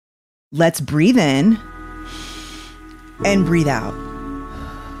Let's breathe in and breathe out.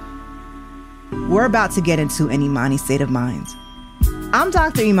 We're about to get into an Imani state of mind. I'm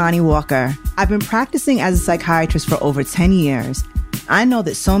Dr. Imani Walker. I've been practicing as a psychiatrist for over 10 years. I know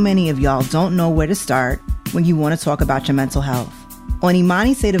that so many of y'all don't know where to start when you want to talk about your mental health. On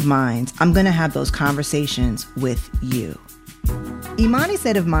Imani State of Mind, I'm going to have those conversations with you. Imani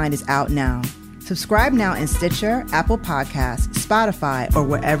State of Mind is out now. Subscribe now in Stitcher, Apple Podcasts, Spotify, or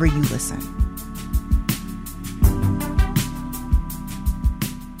wherever you listen.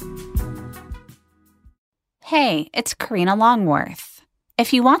 Hey, it's Karina Longworth.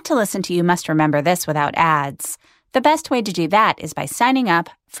 If you want to listen to You Must Remember This without ads, the best way to do that is by signing up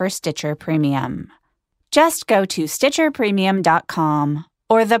for Stitcher Premium. Just go to StitcherPremium.com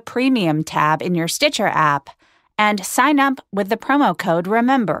or the Premium tab in your Stitcher app and sign up with the promo code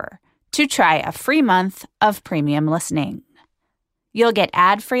REMEMBER to try a free month of premium listening. You'll get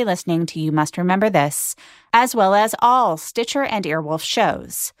ad-free listening to You Must Remember This, as well as all Stitcher and Earwolf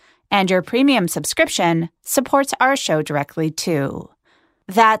shows. And your premium subscription supports our show directly, too.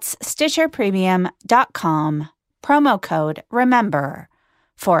 That's StitcherPremium.com, promo code REMEMBER,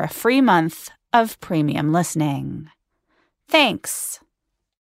 for a free month of premium listening. Thanks.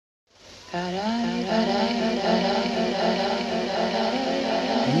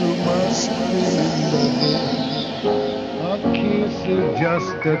 You must remember, a kiss is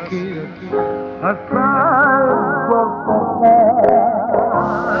just a kiss, a smile was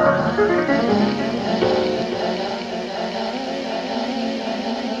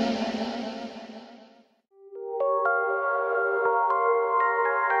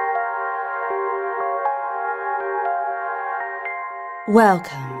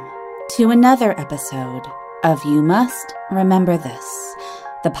Welcome to another episode of You Must Remember This,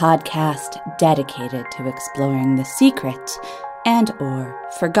 the podcast dedicated to exploring the secret and or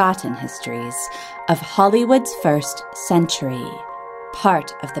forgotten histories of Hollywood's first century,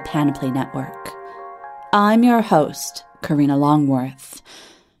 part of the Panoply Network. I'm your host, Karina Longworth,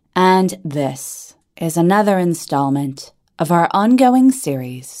 and this is another installment of our ongoing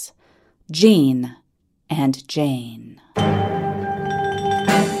series, Jean and Jane.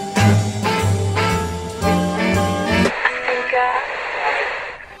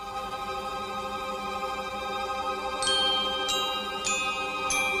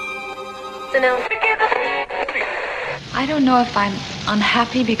 I don't know if I'm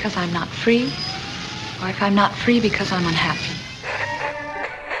unhappy because I'm not free, or if I'm not free because I'm unhappy.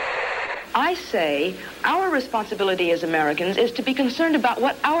 I say our responsibility as Americans is to be concerned about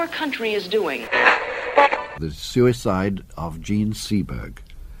what our country is doing. The suicide of Jean Seberg,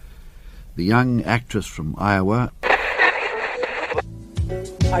 the young actress from Iowa.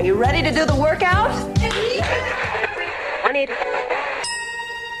 Are you ready to do the workout?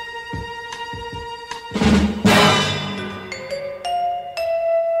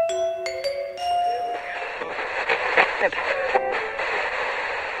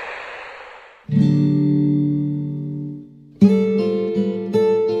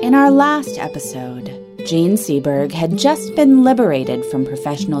 In our last episode, Jean Seberg had just been liberated from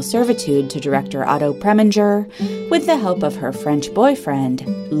professional servitude to director Otto Preminger with the help of her French boyfriend,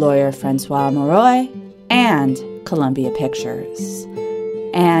 lawyer Francois Moreau, and Columbia Pictures.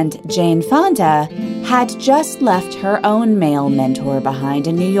 And Jane Fonda had just left her own male mentor behind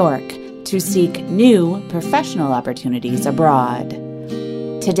in New York to seek new professional opportunities abroad.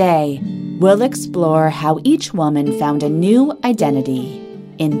 Today, we'll explore how each woman found a new identity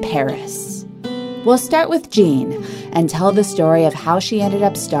in Paris. We'll start with Jean and tell the story of how she ended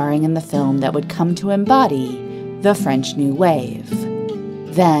up starring in the film that would come to embody the French New Wave.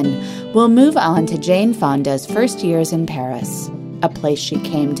 Then, we'll move on to Jane Fonda's first years in Paris, a place she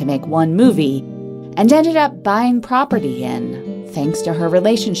came to make one movie and ended up buying property in, thanks to her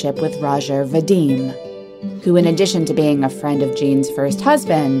relationship with Roger Vadim, who, in addition to being a friend of Jean's first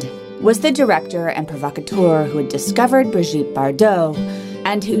husband, was the director and provocateur who had discovered Brigitte Bardot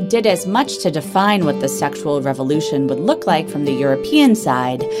and who did as much to define what the sexual revolution would look like from the European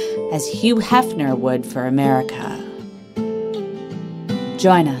side as Hugh Hefner would for America.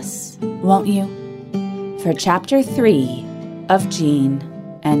 Join us, won't you, for Chapter 3 of Jean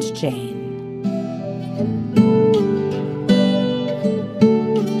and Jane.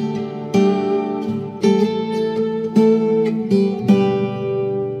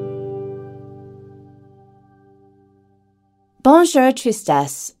 Bonjour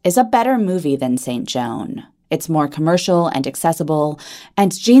Tristesse is a better movie than St. Joan. It's more commercial and accessible,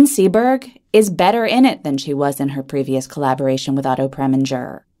 and Jean Seberg is better in it than she was in her previous collaboration with Otto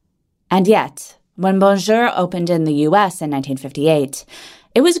Preminger. And yet, when Bonjour opened in the U.S. in 1958,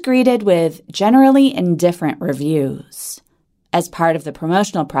 It was greeted with generally indifferent reviews. As part of the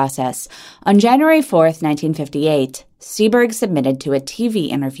promotional process, on January 4th, 1958, Seberg submitted to a TV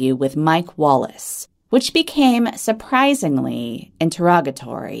interview with Mike Wallace, which became surprisingly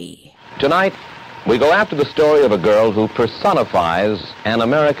interrogatory. Tonight, we go after the story of a girl who personifies an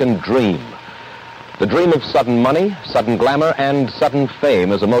American dream. The dream of sudden money, sudden glamour, and sudden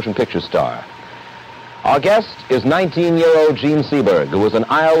fame as a motion picture star. Our guest is 19-year-old Jean Seberg, who was an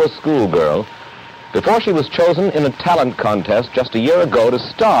Iowa schoolgirl before she was chosen in a talent contest just a year ago to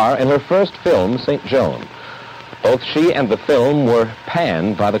star in her first film, St. Joan. Both she and the film were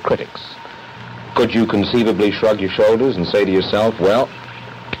panned by the critics. Could you conceivably shrug your shoulders and say to yourself, well,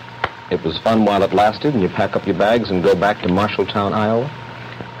 it was fun while it lasted, and you pack up your bags and go back to Marshalltown, Iowa?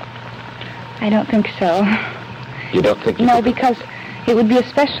 I don't think so. You don't think you No, could? because it would be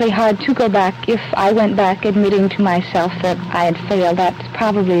especially hard to go back if I went back admitting to myself that I had failed. That's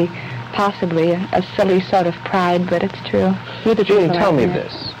possibly a silly sort of pride, but it's true. Jean, tell me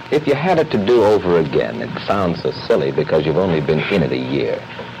this. If you had it to do over again, it sounds so silly because you've only been in it a year.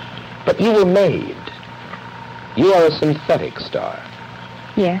 But you were made. You are a synthetic star.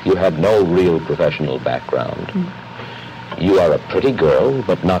 Yes. You had no real professional background. You are a pretty girl,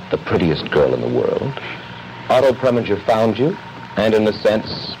 but not the prettiest girl in the world. Otto Preminger found you, and in a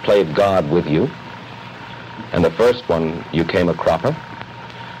sense, played God with you. And the first one, you came a cropper.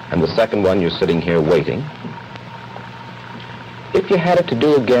 And the second one, you're sitting here waiting. If you had it to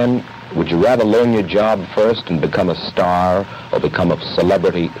do again, would you rather learn your job first and become a star or become a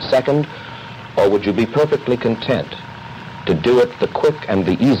celebrity second? Or would you be perfectly content to do it the quick and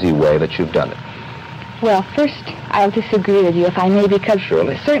the easy way that you've done it? Well, first, I'll disagree with you, if I may, because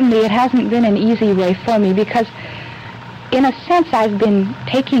Surely. Certainly it hasn't been an easy way for me, because in a sense I've been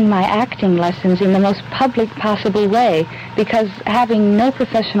taking my acting lessons in the most public possible way, because having no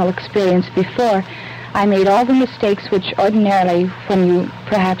professional experience before, I made all the mistakes which ordinarily, when you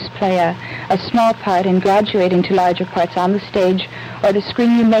perhaps play a small part and graduate into larger parts on the stage or the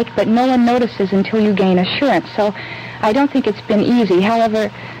screen, you make, but no one notices until you gain assurance. So I don't think it's been easy.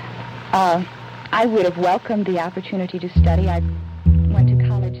 However, I would have welcomed the opportunity to study. I went to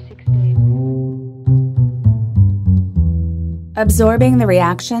college 6 days. Absorbing the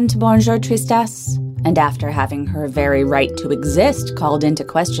reaction to Bonjour Tristesse, and after having her very right to exist called into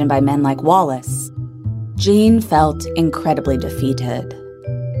question by men like Wallace, Jean felt incredibly defeated.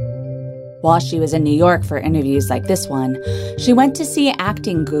 While she was in New York for interviews like this one, she went to see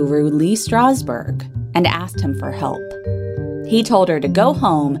acting guru Lee Strasberg and asked him for help. He told her to go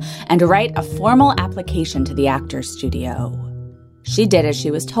home and write a formal application to the Actors Studio. She did as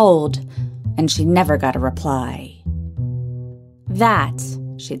she was told, and she never got a reply. That,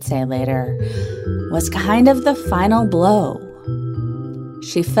 she'd say later, was kind of the final blow.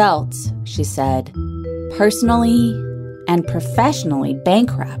 She felt, she said, personally and professionally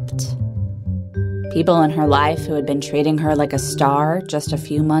bankrupt. People in her life who had been treating her like a star just a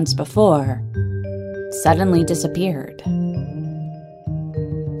few months before suddenly disappeared.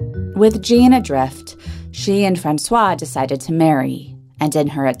 With Jean adrift, she and Francois decided to marry, and in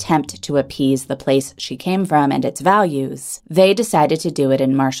her attempt to appease the place she came from and its values, they decided to do it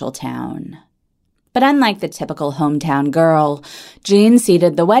in Marshalltown. But unlike the typical hometown girl, Jean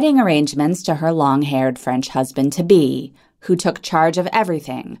ceded the wedding arrangements to her long-haired French husband-to-be, who took charge of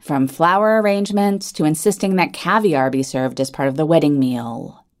everything, from flower arrangements to insisting that caviar be served as part of the wedding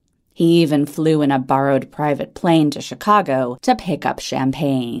meal. He even flew in a borrowed private plane to Chicago to pick up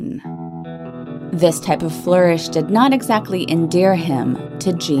champagne. This type of flourish did not exactly endear him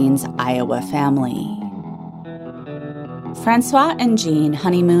to Jean's Iowa family. Francois and Jean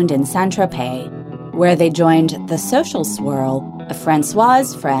honeymooned in Saint-Tropez, where they joined the social swirl of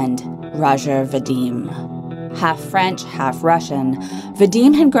Francois's friend, Roger Vadim. Half French, half Russian,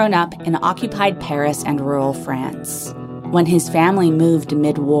 Vadim had grown up in occupied Paris and rural France. When his family moved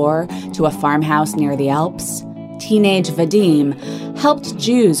mid-war to a farmhouse near the Alps, teenage Vadim helped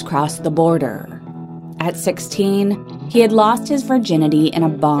Jews cross the border. At 16, he had lost his virginity in a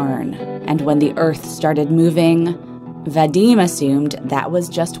barn, and when the earth started moving, Vadim assumed that was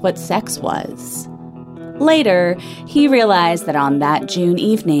just what sex was. Later, he realized that on that June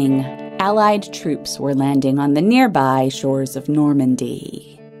evening, Allied troops were landing on the nearby shores of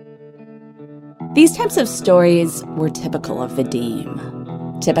Normandy. These types of stories were typical of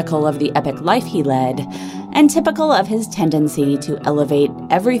Vadim, typical of the epic life he led, and typical of his tendency to elevate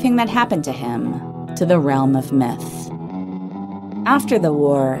everything that happened to him to the realm of myth. After the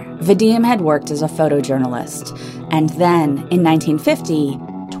war, Vadim had worked as a photojournalist, and then, in 1950,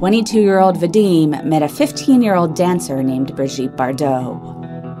 22-year-old Vadim met a 15-year-old dancer named Brigitte Bardot.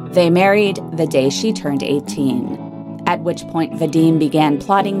 They married the day she turned 18, at which point Vadim began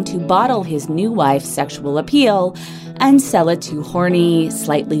plotting to bottle his new wife's sexual appeal and sell it to horny,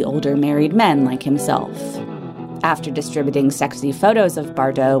 slightly older married men like himself. After distributing sexy photos of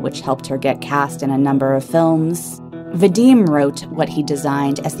Bardot, which helped her get cast in a number of films, Vadim wrote what he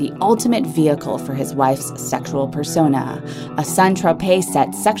designed as the ultimate vehicle for his wife's sexual persona, a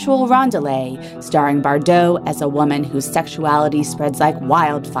Saint-Tropez-set sexual rondelay starring Bardot as a woman whose sexuality spreads like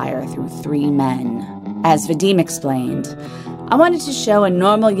wildfire through 3 men. As Vadim explained, "I wanted to show a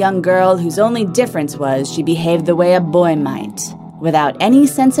normal young girl whose only difference was she behaved the way a boy might, without any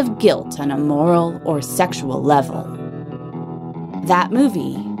sense of guilt on a moral or sexual level." That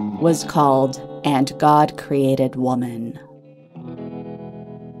movie was called And God Created Woman.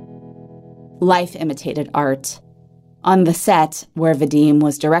 Life imitated art. On the set, where Vadim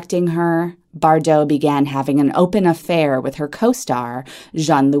was directing her, Bardot began having an open affair with her co-star,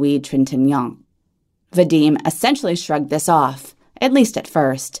 Jean-Louis Trintignant. Vadim essentially shrugged this off, at least at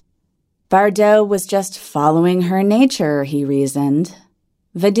first. Bardot was just following her nature, he reasoned.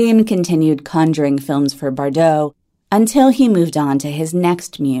 Vadim continued conjuring films for Bardot until he moved on to his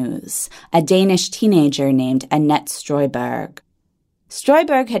next muse, a Danish teenager named Annette Strøyberg.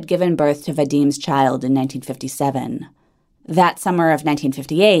 Strøyberg had given birth to Vadim's child in 1957. That summer of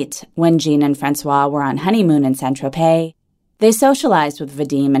 1958, when Jean and Francois were on honeymoon in Saint-Tropez, they socialized with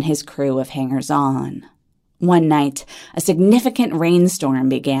Vadim and his crew of hangers-on. One night, a significant rainstorm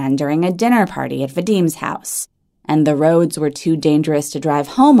began during a dinner party at Vadim's house, and the roads were too dangerous to drive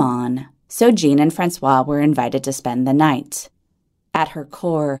home on, so Jean and Francois were invited to spend the night. At her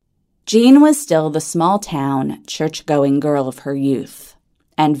core, Jean was still the small-town, church-going girl of her youth,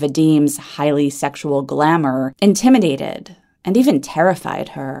 and Vadim's highly sexual glamour intimidated and even terrified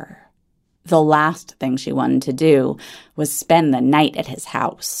her. The last thing she wanted to do was spend the night at his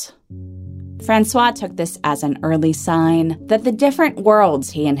house. Francois took this as an early sign that the different worlds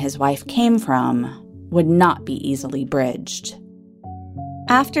he and his wife came from would not be easily bridged.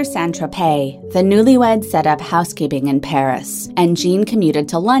 After Saint-Tropez, the newlyweds set up housekeeping in Paris, and Jean commuted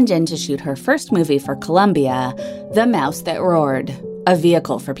to London to shoot her first movie for Columbia, The Mouse That Roared, a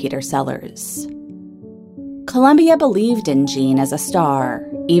vehicle for Peter Sellers. Columbia believed in Jean as a star,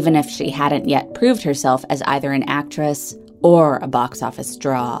 even if she hadn't yet proved herself as either an actress or a box office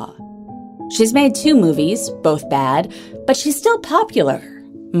draw. "She's made 2 movies, both bad, but she's still popular,"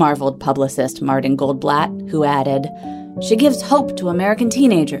 marveled publicist Martin Goldblatt, who added, "She gives hope to American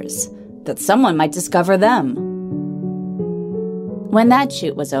teenagers that someone might discover them." When that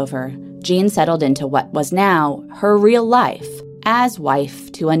shoot was over, Jean settled into what was now her real life as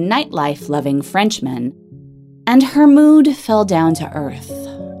wife to a nightlife-loving Frenchman, and her mood fell down to earth.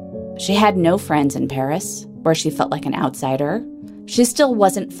 She had no friends in Paris, where she felt like an outsider. She still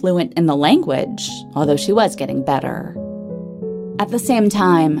wasn't fluent in the language, although she was getting better. At the same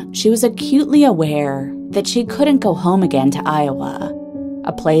time, she was acutely aware that she couldn't go home again to Iowa,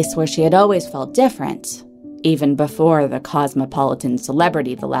 a place where she had always felt different, even before the cosmopolitan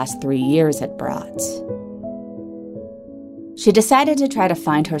celebrity the last 3 years had brought. She decided to try to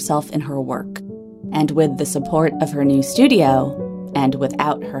find herself in her work, and with the support of her new studio, and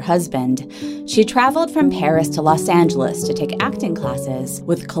without her husband, she traveled from Paris to Los Angeles to take acting classes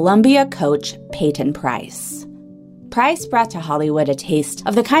with Columbia coach Peyton Price. Price brought to Hollywood a taste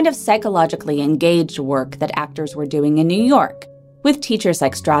of the kind of psychologically engaged work that actors were doing in New York, with teachers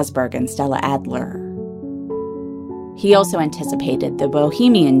like Strasberg and Stella Adler. He also anticipated the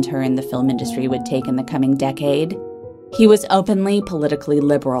bohemian turn the film industry would take in the coming decade. He was openly politically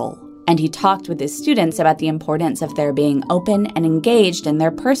liberal, and he talked with his students about the importance of their being open and engaged in their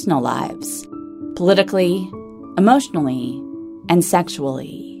personal lives, politically, emotionally, and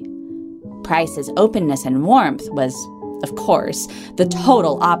sexually. Price's openness and warmth was, of course, the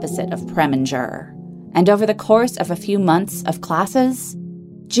total opposite of Preminger. And over the course of a few months of classes,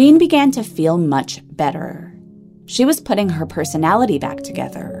 Jean began to feel much better. She was putting her personality back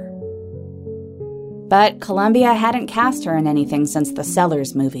together. But Columbia hadn't cast her in anything since the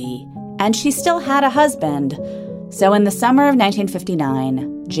Sellers movie, and she still had a husband. So in the summer of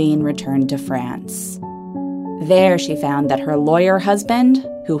 1959, Jean returned to France. There she found that her lawyer husband,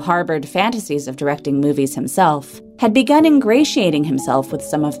 who harbored fantasies of directing movies himself, had begun ingratiating himself with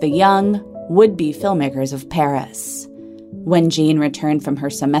some of the young, would-be filmmakers of Paris. When Jean returned from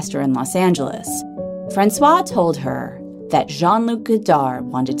her semester in Los Angeles, Francois told her that Jean-Luc Godard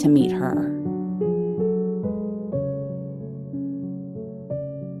wanted to meet her.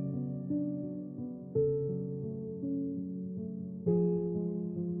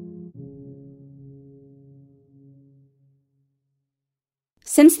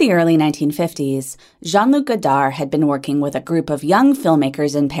 Since the early 1950s, Jean-Luc Godard had been working with a group of young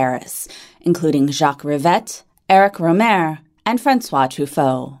filmmakers in Paris, including Jacques Rivette, Éric Rohmer, and François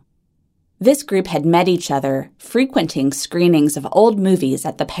Truffaut. This group had met each other, frequenting screenings of old movies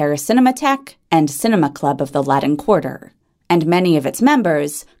at the Paris Cinémathèque and Cinema Club of the Latin Quarter, and many of its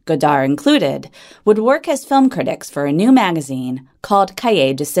members, Godard included, would work as film critics for a new magazine called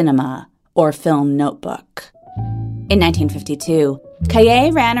Cahiers du Cinéma, or Film Notebook. In 1952,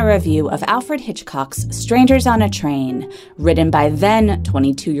 Cahiers ran a review of Alfred Hitchcock's Strangers on a Train, written by then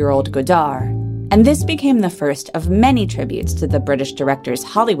 22-year-old Godard, and this became the first of many tributes to the British director's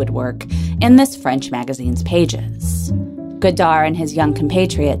Hollywood work in this French magazine's pages. Godard and his young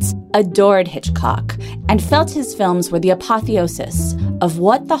compatriots adored Hitchcock and felt his films were the apotheosis of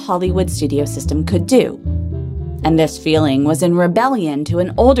what the Hollywood studio system could do. And this feeling was in rebellion to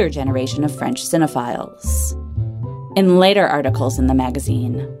an older generation of French cinephiles. In later articles in the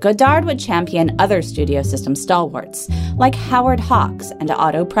magazine, Godard would champion other studio system stalwarts, like Howard Hawks and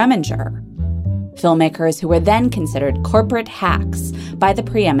Otto Preminger, filmmakers who were then considered corporate hacks by the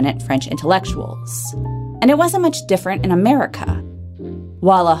preeminent French intellectuals. And it wasn't much different in America.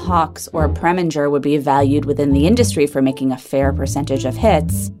 While a Hawks or a Preminger would be valued within the industry for making a fair percentage of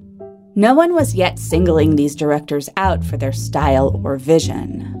hits, no one was yet singling these directors out for their style or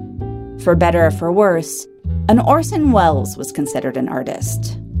vision. For better or for worse, an Orson Welles was considered an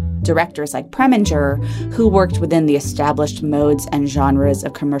artist. Directors like Preminger, who worked within the established modes and genres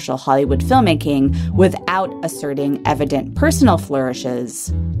of commercial Hollywood filmmaking without asserting evident personal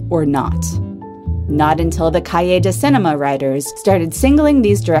flourishes, or not. Not until the Cahiers du Cinéma writers started singling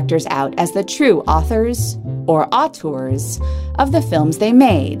these directors out as the true authors, or auteurs, of the films they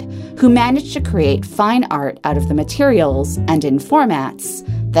made, who managed to create fine art out of the materials and in formats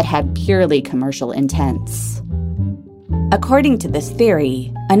that had purely commercial intents. According to this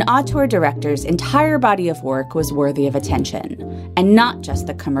theory, an auteur director's entire body of work was worthy of attention, and not just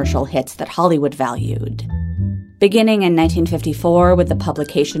the commercial hits that Hollywood valued. Beginning in 1954 with the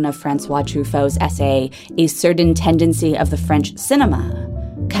publication of François Truffaut's essay, A Certain Tendency of the French Cinema,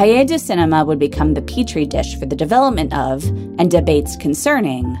 Cahiers du Cinéma would become the petri dish for the development of, and debates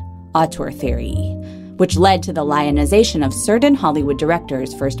concerning, auteur theory, which led to the lionization of certain Hollywood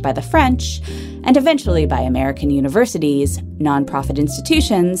directors first by the French, and eventually by American universities, nonprofit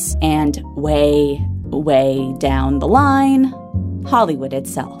institutions, and way down the line, Hollywood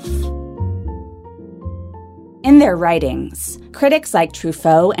itself. In their writings, critics like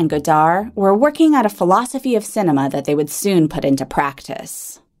Truffaut and Godard were working out a philosophy of cinema that they would soon put into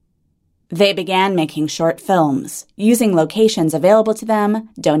practice. They began making short films, using locations available to them,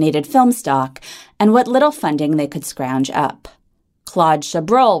 donated film stock, and what little funding they could scrounge up. Claude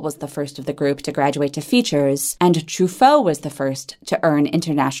Chabrol was the first of the group to graduate to features, and Truffaut was the first to earn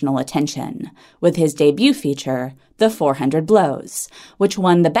international attention, with his debut feature, The 400 Blows, which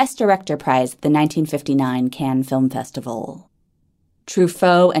won the Best Director prize at the 1959 Cannes Film Festival.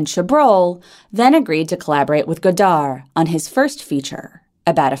 Truffaut and Chabrol then agreed to collaborate with Godard on his first feature,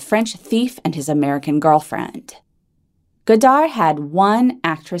 about a French thief and his American girlfriend. Godard had one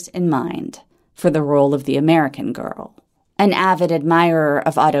actress in mind for the role of the American girl. An avid admirer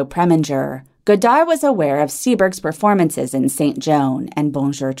of Otto Preminger, Godard was aware of Seberg's performances in Saint Joan and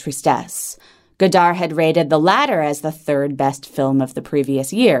Bonjour Tristesse. Godard had rated the latter as the third best film of the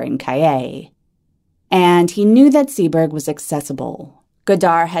previous year in Cahiers. And he knew that Seberg was accessible.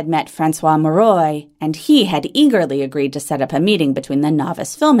 Godard had met François Marois, and he had eagerly agreed to set up a meeting between the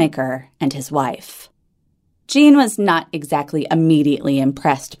novice filmmaker and his wife. Jean was not exactly immediately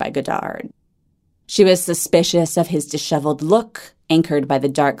impressed by Godard. She was suspicious of his disheveled look, anchored by the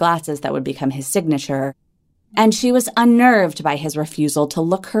dark glasses that would become his signature, and she was unnerved by his refusal to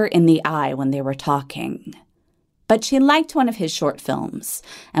look her in the eye when they were talking. But she liked one of his short films,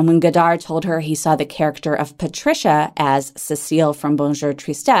 and when Godard told her he saw the character of Patricia as Cécile from Bonjour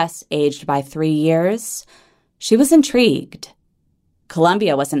Tristesse aged by 3 years, she was intrigued.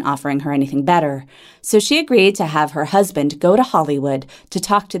 Columbia wasn't offering her anything better, so she agreed to have her husband go to Hollywood to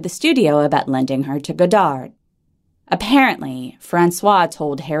talk to the studio about lending her to Godard. Apparently, François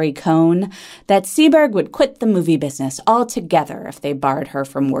told Harry Cohn that Seberg would quit the movie business altogether if they barred her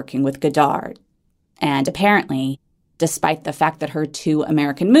from working with Godard. And apparently, despite the fact that her 2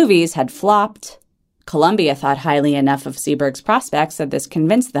 American movies had flopped, Columbia thought highly enough of Seberg's prospects that this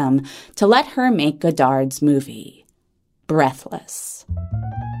convinced them to let her make Godard's movie, Breathless.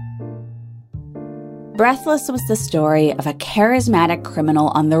 Breathless was the story of a charismatic criminal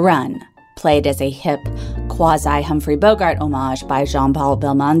on the run, played as a hip, quasi-Humphrey Bogart homage by Jean-Paul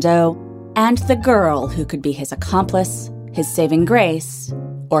Belmondo, and the girl who could be his accomplice, his saving grace,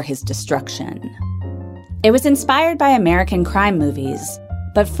 or his destruction. It was inspired by American crime movies,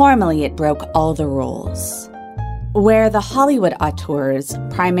 but formally it broke all the rules. Where the Hollywood auteurs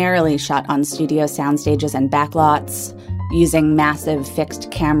primarily shot on studio soundstages and backlots, using massive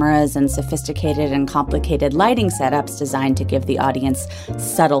fixed cameras and sophisticated and complicated lighting setups designed to give the audience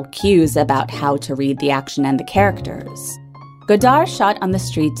subtle cues about how to read the action and the characters, Godard shot on the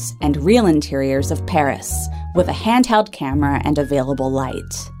streets and real interiors of Paris with a handheld camera and available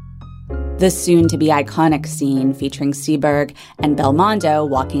light. The soon-to-be iconic scene featuring Seberg and Belmondo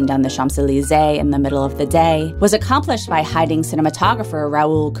walking down the Champs-Élysées in the middle of the day was accomplished by hiding cinematographer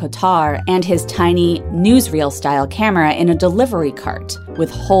Raoul Cotard and his tiny newsreel-style camera in a delivery cart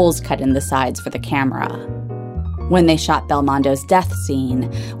with holes cut in the sides for the camera. When they shot Belmondo's death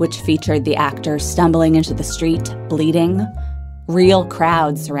scene, which featured the actor stumbling into the street, bleeding, real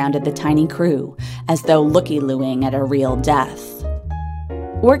crowds surrounded the tiny crew, as though looky-looing at a real death.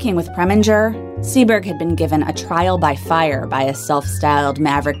 Working with Preminger, Seberg had been given a trial by fire by a self-styled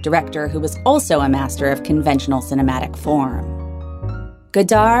maverick director who was also a master of conventional cinematic form.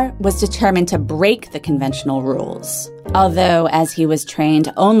 Godard was determined to break the conventional rules, although as he was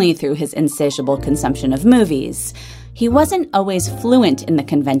trained only through his insatiable consumption of movies, he wasn't always fluent in the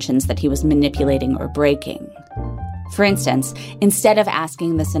conventions that he was manipulating or breaking. For instance, instead of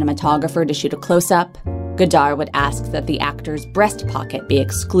asking the cinematographer to shoot a close-up, Godard would ask that the actor's breast pocket be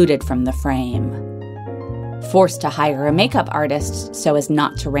excluded from the frame. Forced to hire a makeup artist so as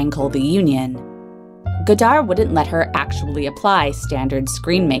not to rankle the union, Godard wouldn't let her actually apply standard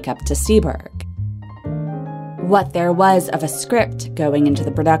screen makeup to Seberg. What there was of a script going into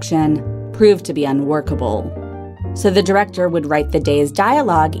the production proved to be unworkable, so the director would write the day's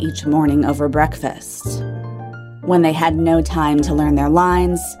dialogue each morning over breakfast. When they had no time to learn their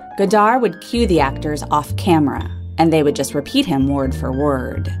lines, Godard would cue the actors off camera, and they would just repeat him word for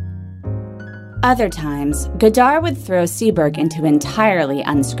word. Other times, Godard would throw Seberg into entirely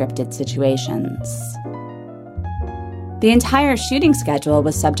unscripted situations. The entire shooting schedule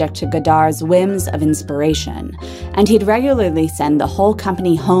was subject to Godard's whims of inspiration, and he'd regularly send the whole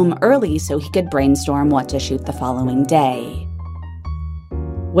company home early so he could brainstorm what to shoot the following day.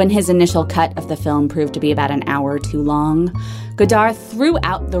 When his initial cut of the film proved to be about an hour too long, Godard threw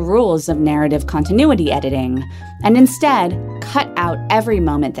out the rules of narrative continuity editing and instead cut out every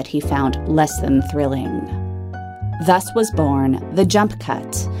moment that he found less than thrilling. Thus was born the jump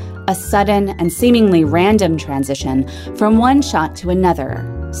cut, a sudden and seemingly random transition from one shot to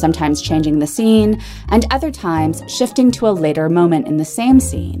another, sometimes changing the scene and other times shifting to a later moment in the same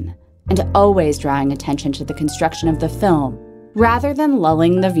scene, and always drawing attention to the construction of the film, rather than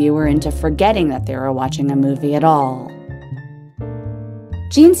lulling the viewer into forgetting that they were watching a movie at all.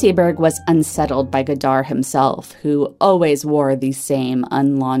 Jean Seberg was unsettled by Godard himself, who always wore the same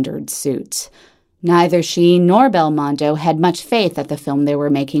unlaundered suit. Neither she nor Belmondo had much faith that the film they were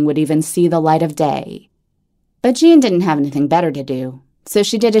making would even see the light of day. But Jean didn't have anything better to do, so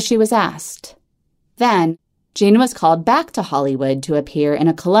she did as she was asked. Then, Jean was called back to Hollywood to appear in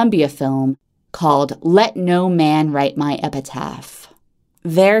a Columbia film called Let No Man Write My Epitaph.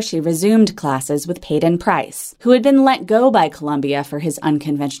 There she resumed classes with Peyton Price, who had been let go by Columbia for his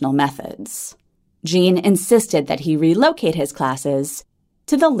unconventional methods. Jean insisted that he relocate his classes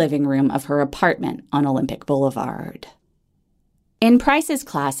to the living room of her apartment on Olympic Boulevard. In Price's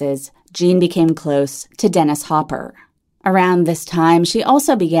classes, Jean became close to Dennis Hopper. Around this time, she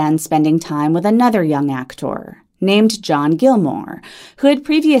also began spending time with another young actor named John Gilmore, who had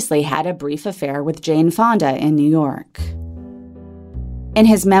previously had a brief affair with Jane Fonda in New York. In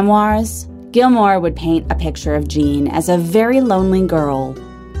his memoirs, Gilmore would paint a picture of Jean as a very lonely girl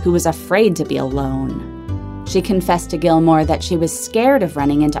who was afraid to be alone. She confessed to Gilmore that she was scared of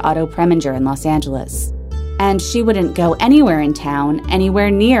running into Otto Preminger in Los Angeles, and she wouldn't go anywhere in town, anywhere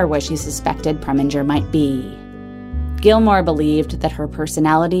near where she suspected Preminger might be. Gilmore believed that her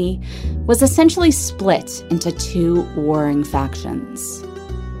personality was essentially split into two warring factions.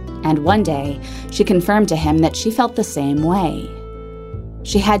 And one day, she confirmed to him that she felt the same way.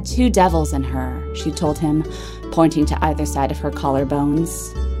 She had two devils in her, she told him, pointing to either side of her collarbones.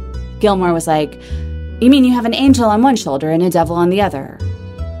 Gilmore was like, "You mean you have an angel on one shoulder and a devil on the other?"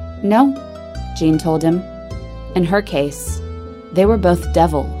 "No," Jean told him. In her case, they were both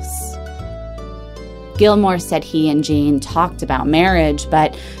devils. Gilmore said he and Jean talked about marriage,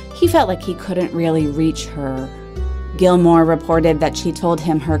 but he felt like he couldn't really reach her. Gilmore reported that she told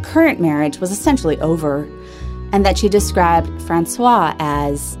him her current marriage was essentially over, and that she described Francois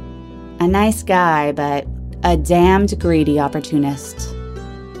as a nice guy, but a damned greedy opportunist.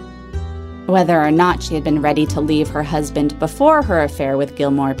 Whether or not she had been ready to leave her husband before her affair with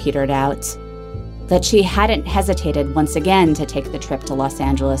Gilmore petered out, that she hadn't hesitated once again to take the trip to Los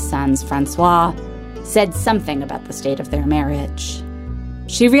Angeles sans Francois said something about the state of their marriage.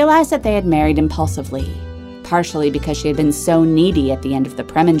 She realized that they had married impulsively, partially because she had been so needy at the end of the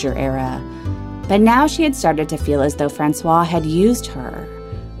Preminger era, but now she had started to feel as though Francois had used her.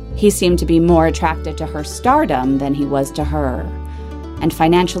 He seemed to be more attracted to her stardom than he was to her, and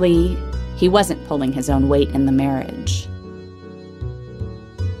financially, he wasn't pulling his own weight in the marriage.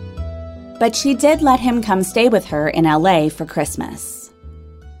 But she did let him come stay with her in LA for Christmas.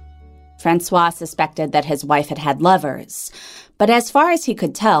 Francois suspected that his wife had had lovers, but as far as he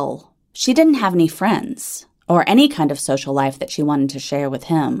could tell, she didn't have any friends or any kind of social life that she wanted to share with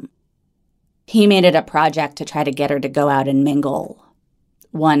him. He made it a project to try to get her to go out and mingle.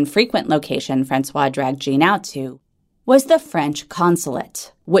 One frequent location Francois dragged Jean out to was the French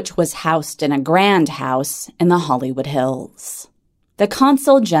consulate, which was housed in a grand house in the Hollywood Hills. The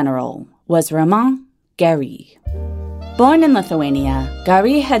consul general was Romain Gary. Born in Lithuania,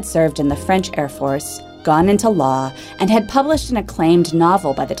 Gary had served in the French Air Force, gone into law, and had published an acclaimed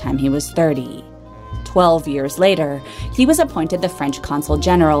novel by the time he was 30. 12 years later, he was appointed the French consul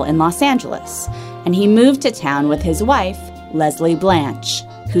general in Los Angeles, and he moved to town with his wife, Leslie Blanche,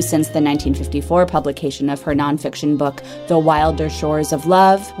 who since the 1954 publication of her nonfiction book, The Wilder Shores of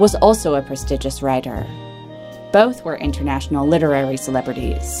Love, was also a prestigious writer. Both were international literary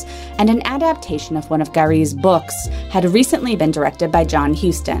celebrities, and an adaptation of one of Gary's books had recently been directed by John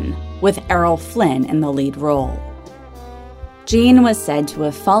Huston, with Errol Flynn in the lead role. Jean was said to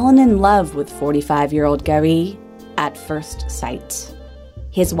have fallen in love with 45-year-old Gary at first sight.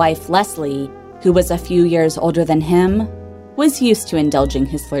 His wife, Leslie, who was a few years older than him, was used to indulging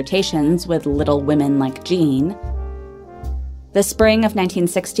his flirtations with little women like Jean. The spring of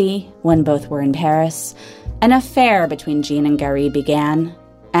 1960, when both were in Paris, an affair between Jean and Gary began,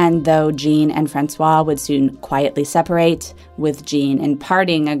 and though Jean and Francois would soon quietly separate, with Jean in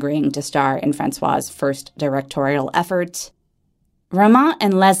parting agreeing to star in Francois's first directorial effort, Romain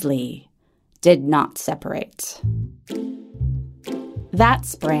and Leslie did not separate. That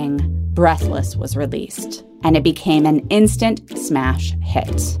spring, Breathless was released, and it became an instant smash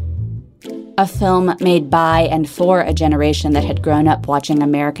hit. A film made by and for a generation that had grown up watching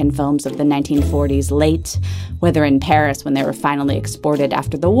American films of the 1940s late, whether in Paris when they were finally exported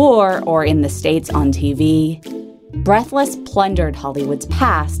after the war or in the States on TV. Breathless plundered Hollywood's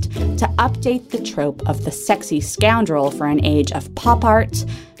past to update the trope of the sexy scoundrel for an age of pop art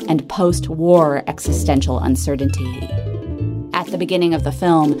and post-war existential uncertainty. At the beginning of the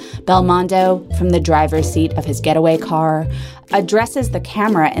film, Belmondo, from the driver's seat of his getaway car, addresses the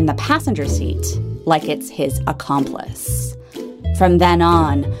camera in the passenger seat like it's his accomplice. From then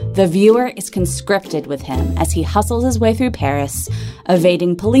on, the viewer is conscripted with him as he hustles his way through Paris,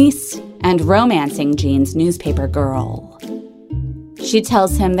 evading police and romancing Jean's newspaper girl. She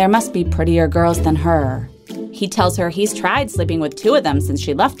tells him there must be prettier girls than her. He tells her he's tried sleeping with 2 of them since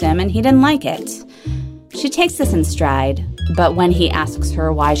she left him and he didn't like it. She takes this in stride, but when he asks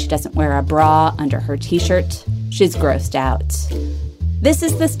her why she doesn't wear a bra under her t-shirt, she's grossed out. This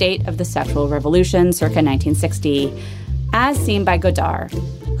is the state of the sexual revolution circa 1960, as seen by Godard,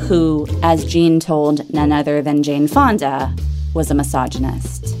 who, as Jean told none other than Jane Fonda, was a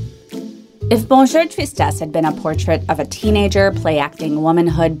misogynist. If Bonjour Tristesse had been a portrait of a teenager play-acting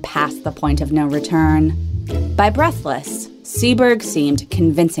womanhood past the point of no return, by Breathless, Seberg seemed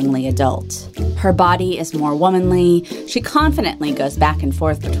convincingly adult. Her body is more womanly, she confidently goes back and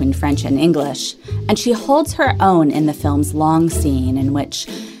forth between French and English, and she holds her own in the film's long scene in which,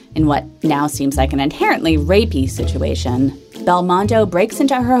 in what now seems like an inherently rapey situation, Belmondo breaks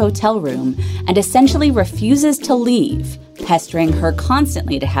into her hotel room and essentially refuses to leave, pestering her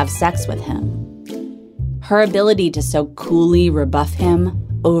constantly to have sex with him. Her ability to so coolly rebuff him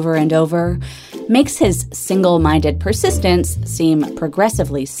over and over makes his single-minded persistence seem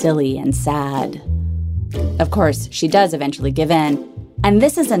progressively silly and sad. Of course, she does eventually give in, and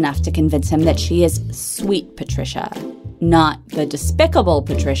this is enough to convince him that she is sweet Patricia, not the despicable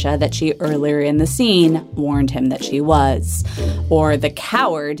Patricia that she earlier in the scene warned him that she was, or the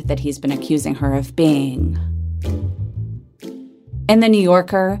coward that he's been accusing her of being. In The New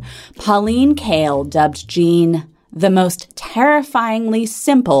Yorker, Pauline Kael dubbed Jean the most terrifyingly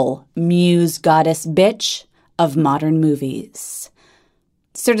simple muse goddess bitch of modern movies.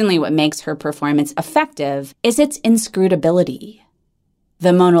 Certainly what makes her performance effective is its inscrutability.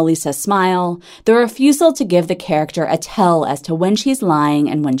 The Mona Lisa smile, the refusal to give the character a tell as to when she's lying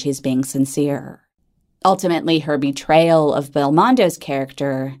and when she's being sincere. Ultimately, her betrayal of Belmondo's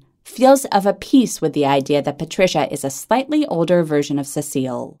character feels of a piece with the idea that Patricia is a slightly older version of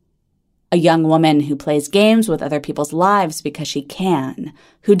Cecile. A young woman who plays games with other people's lives because she can,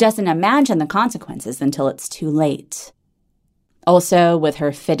 who doesn't imagine the consequences until it's too late. Also, with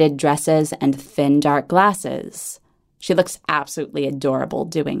her fitted dresses and thin dark glasses, she looks absolutely adorable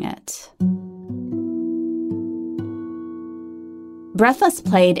doing it. Breathless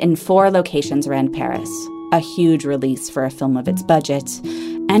played in 4 locations around Paris, a huge release for a film of its budget,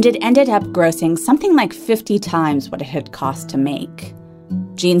 and it ended up grossing something like 50 times what it had cost to make.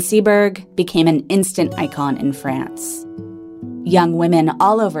 Jean Seberg became an instant icon in France. Young women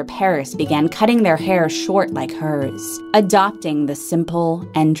all over Paris began cutting their hair short like hers, adopting the simple,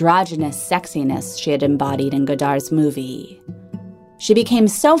 androgynous sexiness she had embodied in Godard's movie. She became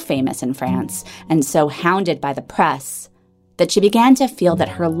so famous in France and so hounded by the press that she began to feel that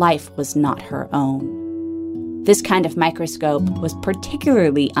her life was not her own. This kind of microscope was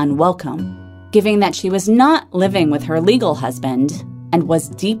particularly unwelcome, given that she was not living with her legal husband and was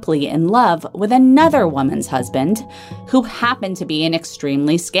deeply in love with another woman's husband who happened to be an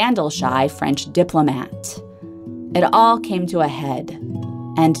extremely scandal-shy French diplomat. It all came to a head,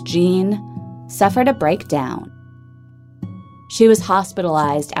 and Jean suffered a breakdown. She was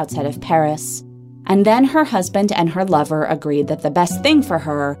hospitalized outside of Paris, and then her husband and her lover agreed that the best thing for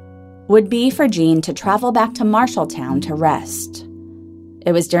her would be for Jean to travel back to Marshalltown to rest.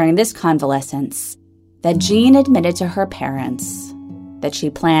 It was during this convalescence that Jean admitted to her parents that she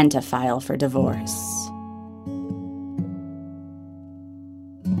planned to file for divorce.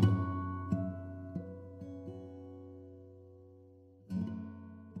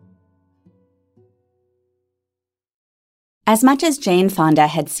 As much as Jane Fonda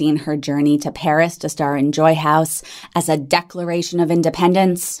had seen her journey to Paris to star in Joy House as a declaration of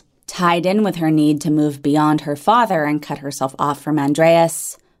independence, tied in with her need to move beyond her father and cut herself off from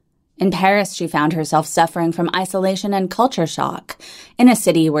Andreas, in Paris she found herself suffering from isolation and culture shock in a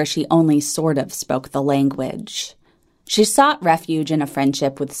city where she only sort of spoke the language. She sought refuge in a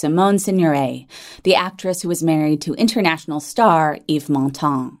friendship with Simone Signoret, the actress who was married to international star Yves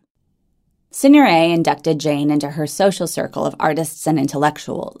Montand. Signoret inducted Jane into her social circle of artists and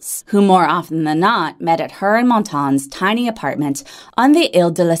intellectuals, who more often than not met at her and Montand's tiny apartment on the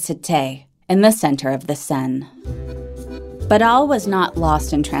Ile de la Cité, in the center of the Seine. But all was not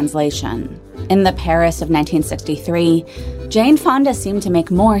lost in translation. In the Paris of 1963, Jane Fonda seemed to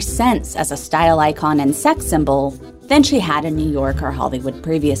make more sense as a style icon and sex symbol than she had in New York or Hollywood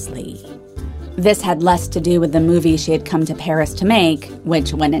previously. This had less to do with the movie she had come to Paris to make,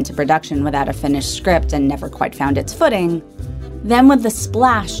 which went into production without a finished script and never quite found its footing, than with the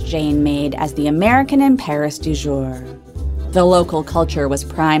splash Jane made as the American in Paris du jour. The local culture was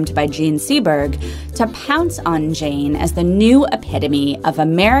primed by Jean Seberg to pounce on Jane as the new epitome of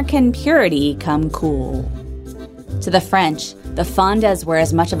American purity come cool. To the French, the Fondas were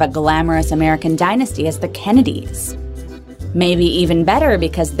as much of a glamorous American dynasty as the Kennedys. Maybe even better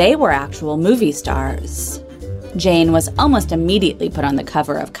because they were actual movie stars. Jane was almost immediately put on the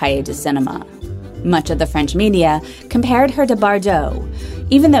cover of Cahiers du Cinéma. Much of the French media compared her to Bardot,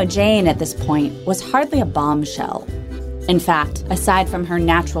 even though Jane at this point was hardly a bombshell. In fact, aside from her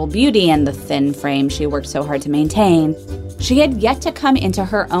natural beauty and the thin frame she worked so hard to maintain, she had yet to come into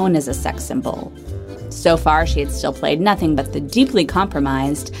her own as a sex symbol. So far, she had still played nothing but the deeply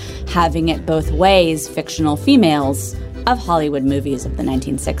compromised, having it both ways fictional females of Hollywood movies of the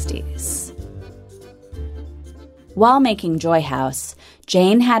 1960s. While making Joy House,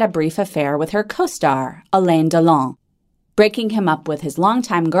 Jane had a brief affair with her co-star, Alain Delon, breaking him up with his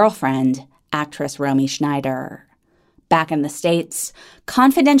longtime girlfriend, actress Romy Schneider. Back in the States,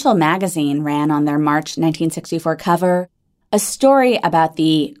 Confidential magazine ran on their March 1964 cover a story about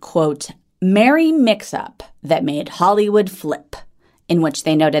the, quote, merry mix-up that made Hollywood flip, in which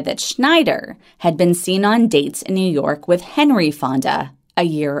they noted that Schneider had been seen on dates in New York with Henry Fonda a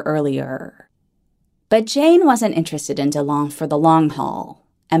year earlier. But Jane wasn't interested in Delon for the long haul,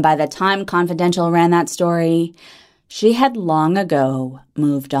 and by the time Confidential ran that story, she had long ago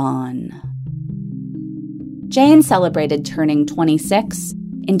moved on. Jane celebrated turning 26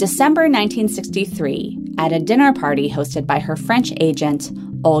 in December 1963 at a dinner party hosted by her French agent,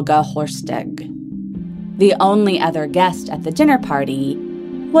 Olga Horstig. The only other guest at the dinner party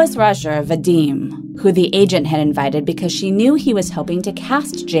was Roger Vadim, who the agent had invited because she knew he was hoping to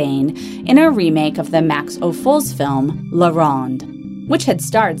cast Jane in a remake of the Max Ophuls film La Ronde, which had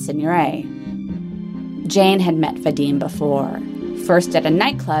starred Signoret. Jane had met Vadim before, first at a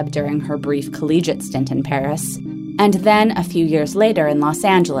nightclub during her brief collegiate stint in Paris, and then a few years later in Los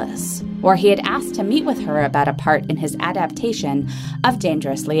Angeles, where he had asked to meet with her about a part in his adaptation of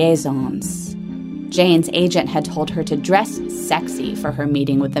Dangerous Liaisons. Jane's agent had told her to dress sexy for her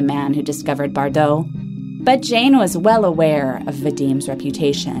meeting with the man who discovered Bardot, but Jane was well aware of Vadim's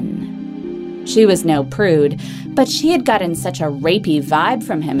reputation. She was no prude, but she had gotten such a rapey vibe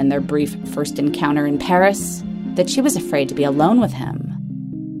from him in their brief first encounter in Paris that she was afraid to be alone with him.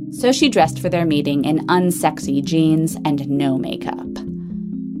 So she dressed for their meeting in unsexy jeans and no makeup.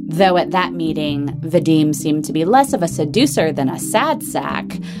 Though at that meeting, Vadim seemed to be less of a seducer than a sad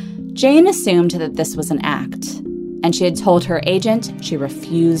sack, Jane assumed that this was an act, and she had told her agent she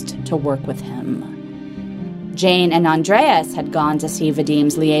refused to work with him. Jane and Andreas had gone to see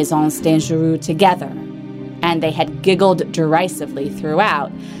Vadim's Liaisons Dangereuses together, and they had giggled derisively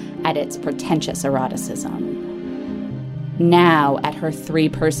throughout at its pretentious eroticism. Now, at her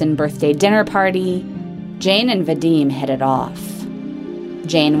 3-person birthday dinner party, Jane and Vadim hit it off.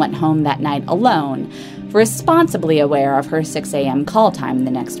 Jane went home that night alone, responsibly aware of her 6 a.m. call time the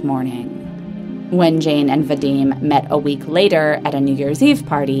next morning. When Jane and Vadim met a week later at a New Year's Eve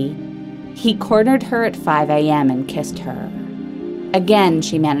party, he cornered her at 5 a.m. and kissed her. Again,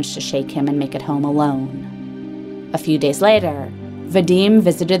 she managed to shake him and make it home alone. A few days later, Vadim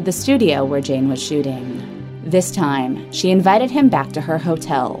visited the studio where Jane was shooting. This time, she invited him back to her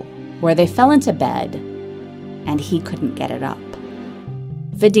hotel, where they fell into bed, and he couldn't get it up.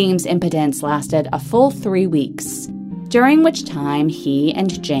 Vadim's impotence lasted a full 3 weeks, during which time he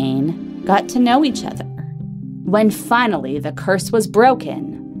and Jane got to know each other. When finally the curse was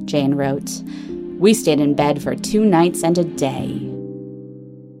broken, Jane wrote, "We stayed in bed for 2 nights and a day."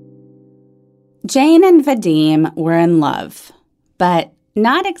 Jane and Vadim were in love, but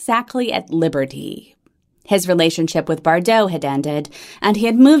not exactly at liberty. His relationship with Bardot had ended, and he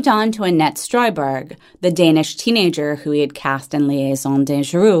had moved on to Annette Strøyberg, the Danish teenager who he had cast in Liaisons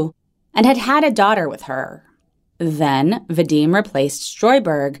Dangereuses, and had had a daughter with her. Then Vadim replaced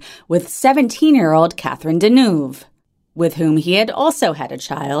Strøyberg with 17-year-old Catherine Deneuve, with whom he had also had a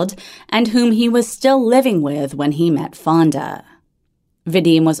child, and whom he was still living with when he met Fonda.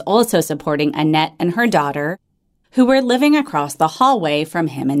 Vadim was also supporting Annette and her daughter, who were living across the hallway from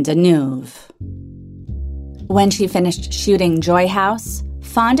him and Deneuve. When she finished shooting Joy House,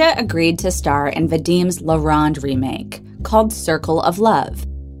 Fonda agreed to star in Vadim's La Ronde remake, called Circle of Love,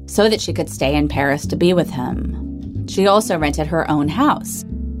 so that she could stay in Paris to be with him. She also rented her own house,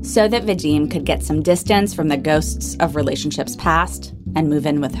 so that Vadim could get some distance from the ghosts of relationships past and move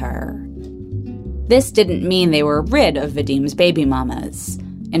in with her. This didn't mean they were rid of Vadim's baby mamas.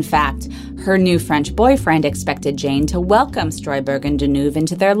 In fact, her new French boyfriend expected Jane to welcome Strøyberg and Deneuve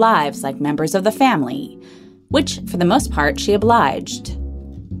into their lives like members of the family, which, for the most part, she obliged.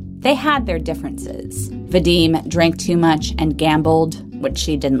 They had their differences. Vadim drank too much and gambled, which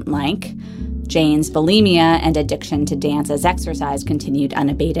she didn't like. Jane's bulimia and addiction to dance as exercise continued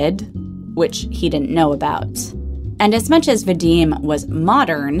unabated, which he didn't know about. And as much as Vadim was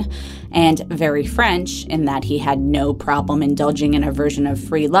modern and very French in that he had no problem indulging in a version of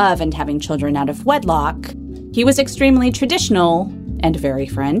free love and having children out of wedlock, he was extremely traditional and very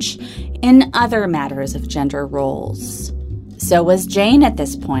French in other matters of gender roles. So was Jane at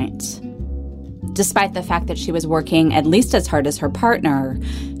this point. Despite the fact that she was working at least as hard as her partner,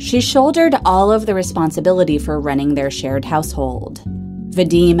 she shouldered all of the responsibility for running their shared household.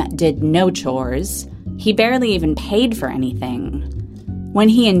 Vadim did no chores. He barely even paid for anything. When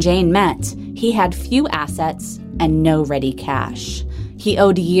he and Jane met, he had few assets and no ready cash. He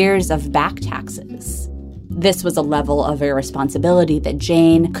owed years of back taxes. This was a level of irresponsibility that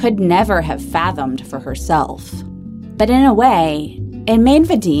Jane could never have fathomed for herself. But in a way, it made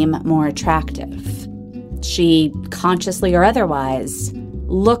Vadim more attractive. She, consciously or otherwise,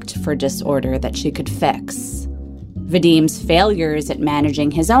 looked for disorder that she could fix. Vadim's failures at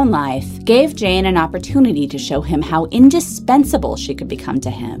managing his own life gave Jane an opportunity to show him how indispensable she could become to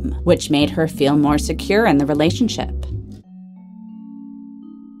him, which made her feel more secure in the relationship.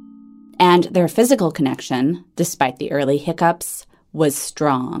 And their physical connection, despite the early hiccups, was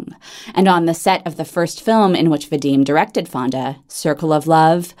strong. And on the set of the first film in which Vadim directed Fonda, Circle of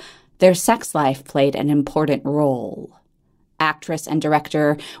Love, their sex life played an important role. Actress and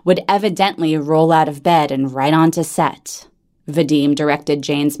director would evidently roll out of bed and right onto set. Vadim directed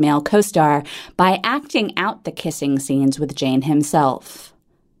Jane's male co-star by acting out the kissing scenes with Jane himself.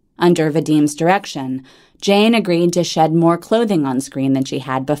 Under Vadim's direction, Jane agreed to shed more clothing on screen than she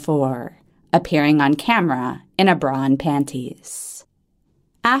had before, appearing on camera in a bra and panties.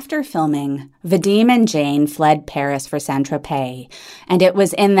 After filming, Vadim and Jane fled Paris for Saint-Tropez, and it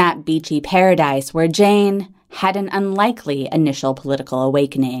was in that beachy paradise where Jane, had an unlikely initial political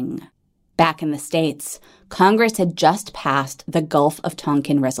awakening. Back in the States, Congress had just passed the Gulf of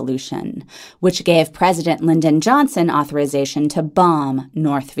Tonkin Resolution, which gave President Lyndon Johnson authorization to bomb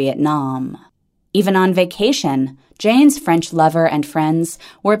North Vietnam. Even on vacation, Jane's French lover and friends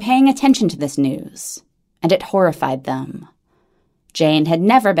were paying attention to this news, and it horrified them. Jane had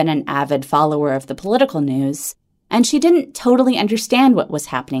never been an avid follower of the political news, and she didn't totally understand what was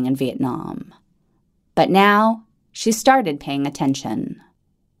happening in Vietnam. But now, she started paying attention.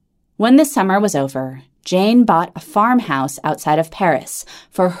 When the summer was over, Jane bought a farmhouse outside of Paris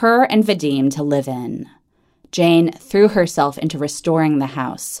for her and Vadim to live in. Jane threw herself into restoring the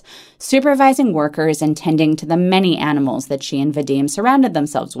house, supervising workers and tending to the many animals that she and Vadim surrounded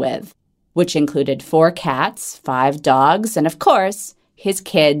themselves with, which included 4 cats, 5 dogs, and of course, his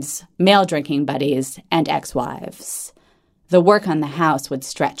kids, male drinking buddies, and ex-wives. The work on the house would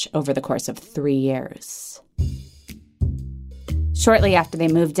stretch over the course of 3 years. Shortly after they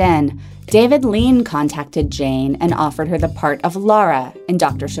moved in, David Lean contacted Jane and offered her the part of Laura in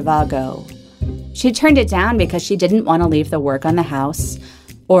Dr. Zhivago. She turned it down because she didn't want to leave the work on the house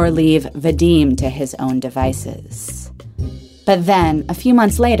or leave Vadim to his own devices. But then, a few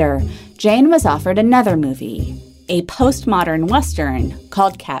months later, Jane was offered another movie, a postmodern Western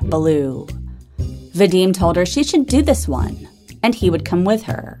called Cat Ballou. Vadim told her she should do this one, and he would come with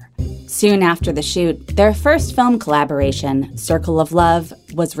her. Soon after the shoot, their first film collaboration, Circle of Love,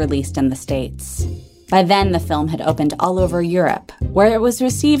 was released in the States. By then, the film had opened all over Europe, where it was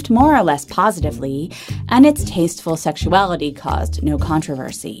received more or less positively, and its tasteful sexuality caused no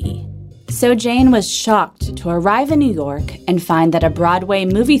controversy. So Jane was shocked to arrive in New York and find that a Broadway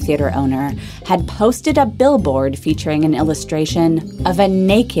movie theater owner had posted a billboard featuring an illustration of a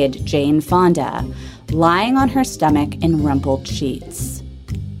naked Jane Fonda lying on her stomach in rumpled sheets.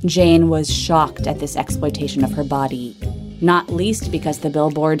 Jane was shocked at this exploitation of her body, not least because the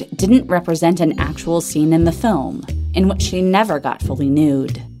billboard didn't represent an actual scene in the film, in which she never got fully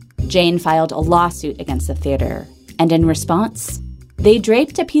nude. Jane filed a lawsuit against the theater, and in response, they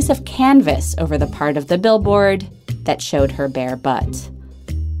draped a piece of canvas over the part of the billboard that showed her bare butt.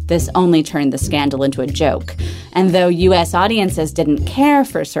 This only turned the scandal into a joke, and though U.S. audiences didn't care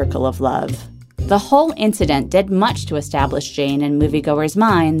for Circle of Love, the whole incident did much to establish Jane in moviegoers'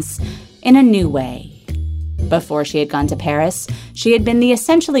 minds in a new way. Before she had gone to Paris, she had been the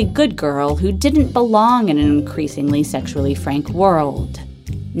essentially good girl who didn't belong in an increasingly sexually frank world.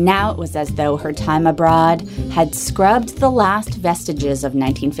 Now it was as though her time abroad had scrubbed the last vestiges of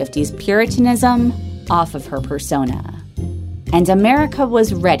 1950s Puritanism off of her persona. And America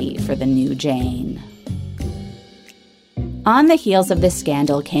was ready for the new Jane. On the heels of this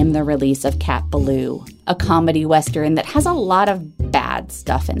scandal came the release of Cat Ballou, a comedy western that has a lot of bad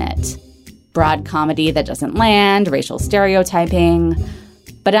stuff in it. Broad comedy that doesn't land, racial stereotyping.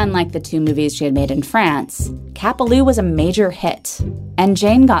 But unlike the 2 movies she had made in France, Cat Ballou was a major hit, and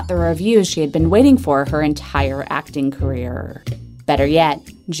Jane got the reviews she had been waiting for her entire acting career. Better yet,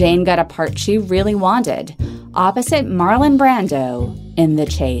 Jane got a part she really wanted, opposite Marlon Brando in The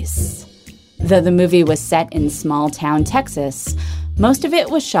Chase. Though the movie was set in small-town Texas, most of it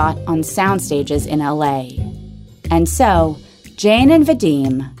was shot on sound stages in LA. And so, Jane and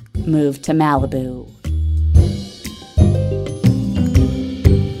Vadim moved to Malibu.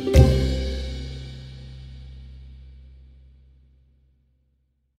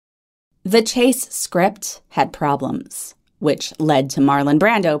 The Chase script had problems, which led to Marlon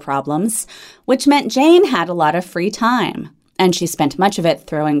Brando problems, which meant Jane had a lot of free time, and she spent much of it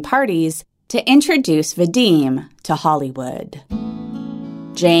throwing parties to introduce Vadim to Hollywood.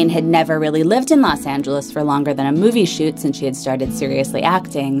 Jane had never really lived in Los Angeles for longer than a movie shoot since she had started seriously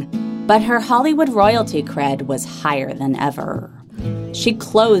acting, but her Hollywood royalty cred was higher than ever. She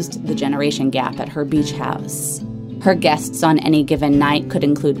closed the generation gap at her beach house. Her guests on any given night could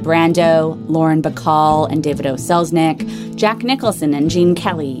include Brando, Lauren Bacall and David O. Selznick, Jack Nicholson and Gene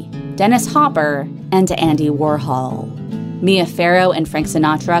Kelly, Dennis Hopper, and Andy Warhol. Mia Farrow and Frank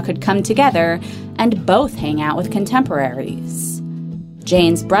Sinatra could come together and both hang out with contemporaries.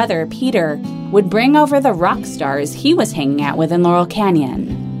 Jane's brother, Peter, would bring over the rock stars he was hanging out with in Laurel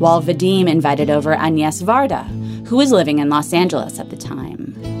Canyon, while Vadim invited over Agnes Varda, who was living in Los Angeles at the time.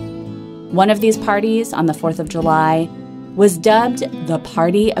 One of these parties, on the 4th of July, was dubbed the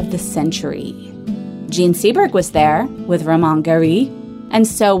Party of the Century. Gene Seberg was there with Romain Gary, and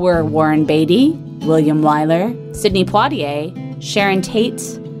so were Warren Beatty, William Wyler, Sidney Poitier, Sharon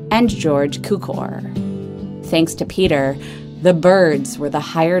Tate, and George Cukor. Thanks to Peter, the Byrds were the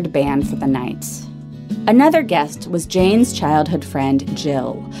hired band for the night. Another guest was Jane's childhood friend,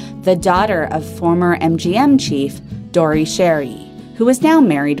 Jill, the daughter of former MGM chief Dory Sherry, who was now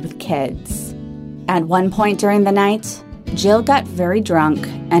married with kids. At one point during the night, Jill got very drunk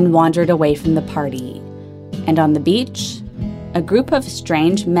and wandered away from the party. And on the beach, a group of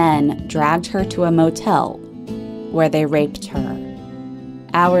strange men dragged her to a motel where they raped her.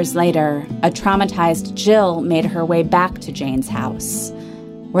 Hours later, a traumatized Jill made her way back to Jane's house,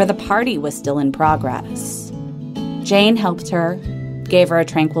 where the party was still in progress. Jane helped her, gave her a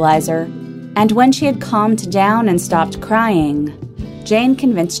tranquilizer, and when she had calmed down and stopped crying, Jane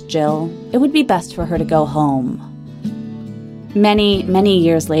convinced Jill it would be best for her to go home. Many, many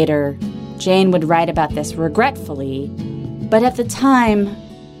years later, Jane would write about this regretfully, but at the time,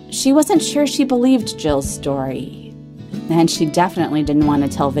 she wasn't sure she believed Jill's story. And she definitely didn't want to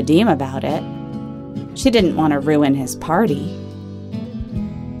tell Vadim about it. She didn't want to ruin his party.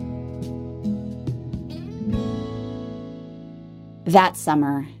 That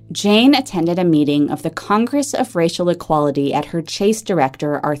summer, Jane attended a meeting of the Congress of Racial Equality at her Chase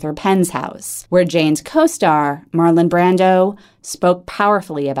director Arthur Penn's house, where Jane's co-star, Marlon Brando, spoke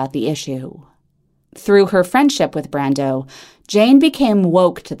powerfully about the issue. Through her friendship with Brando, Jane became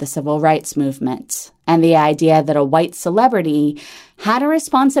woke to the civil rights movement and the idea that a white celebrity had a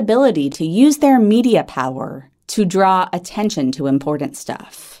responsibility to use their media power to draw attention to important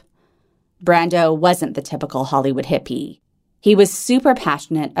stuff. Brando wasn't the typical Hollywood hippie. He was super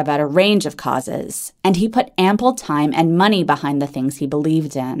passionate about a range of causes, and he put ample time and money behind the things he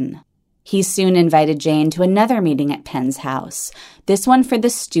believed in. He soon invited Jane to another meeting at Penn's house, this one for the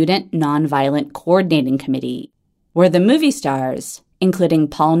Student Nonviolent Coordinating Committee, where the movie stars, including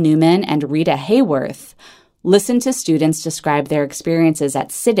Paul Newman and Rita Hayworth, listened to students describe their experiences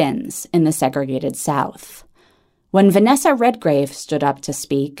at sit-ins in the segregated South. When Vanessa Redgrave stood up to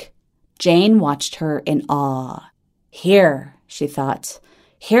speak, Jane watched her in awe. Here, she thought,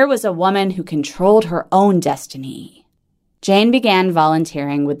 here was a woman who controlled her own destiny. Jane began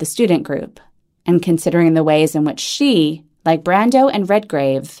volunteering with the student group and considering the ways in which she, like Brando and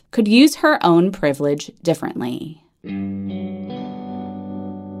Redgrave, could use her own privilege differently. In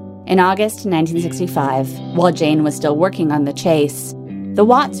August 1965, while Jane was still working on the Chase, the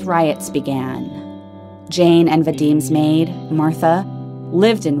Watts riots began. Jane and Vadim's maid, Martha,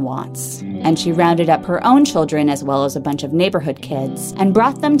 lived in Watts, and she rounded up her own children as well as a bunch of neighborhood kids and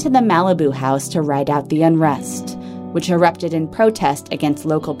brought them to the Malibu house to ride out the unrest, which erupted in protest against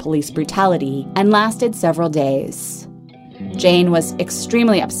local police brutality and lasted several days. Jane was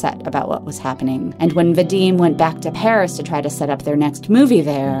extremely upset about what was happening, and when Vadim went back to Paris to try to set up their next movie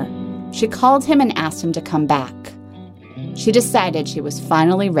there, she called him and asked him to come back. She decided she was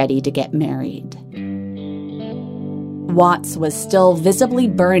finally ready to get married. Watts was still visibly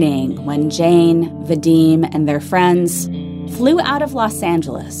burning when Jane, Vadim, and their friends flew out of Los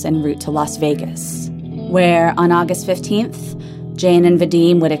Angeles en route to Las Vegas, where on August 15th, Jane and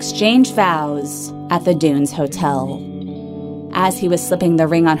Vadim would exchange vows at the Dunes Hotel. As he was slipping the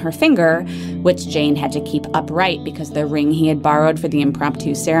ring on her finger, which Jane had to keep upright because the ring he had borrowed for the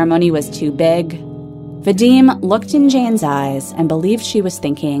impromptu ceremony was too big, Vadim looked in Jane's eyes and believed she was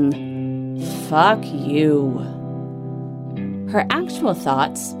thinking, "Fuck you." Her actual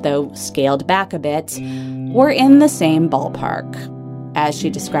thoughts, though scaled back a bit, were in the same ballpark. As she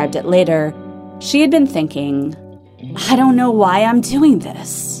described it later, she had been thinking, "I don't know why I'm doing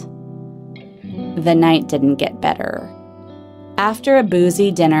this." The night didn't get better. After a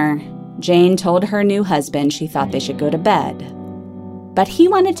boozy dinner, Jane told her new husband she thought they should go to bed. But he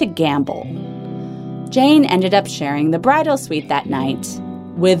wanted to gamble. Jane ended up sharing the bridal suite that night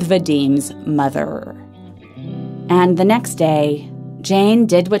with Vadim's mother. And the next day, Jane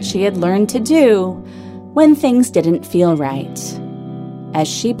did what she had learned to do when things didn't feel right. As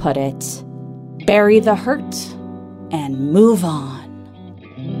she put it, bury the hurt and move on.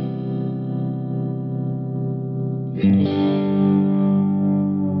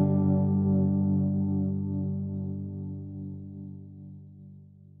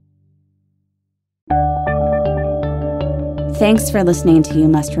 Thanks for listening to You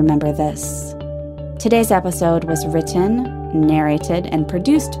Must Remember This. Today's episode was written, narrated, and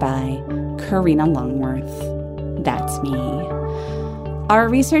produced by Karina Longworth. That's me. Our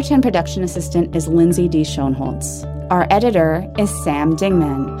research and production assistant is Lindsay D. Schoenholtz. Our editor is Sam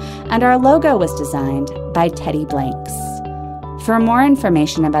Dingman, and our logo was designed by Teddy Blanks. For more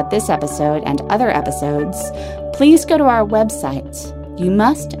information about this episode and other episodes, please go to our website,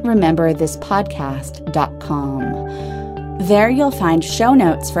 youmustrememberthispodcast.com. There you'll find show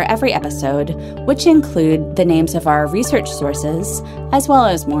notes for every episode, which include the names of our research sources, as well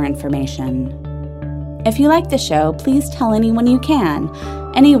as more information. If you like the show, please tell anyone you can,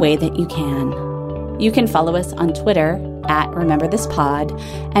 any way that you can. You can follow us on Twitter @RememberThisPod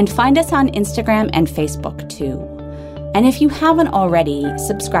and find us on Instagram and Facebook too. And if you haven't already,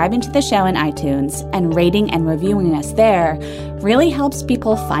 subscribing to the show in iTunes and rating and reviewing us there really helps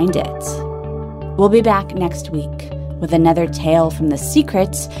people find it. We'll be back next week with another tale from the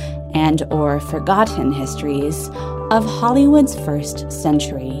secrets and/or forgotten histories of Hollywood's first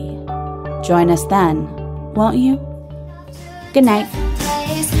century. Join us then, won't you? Good night.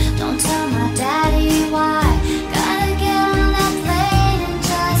 Don't tell my daddy why.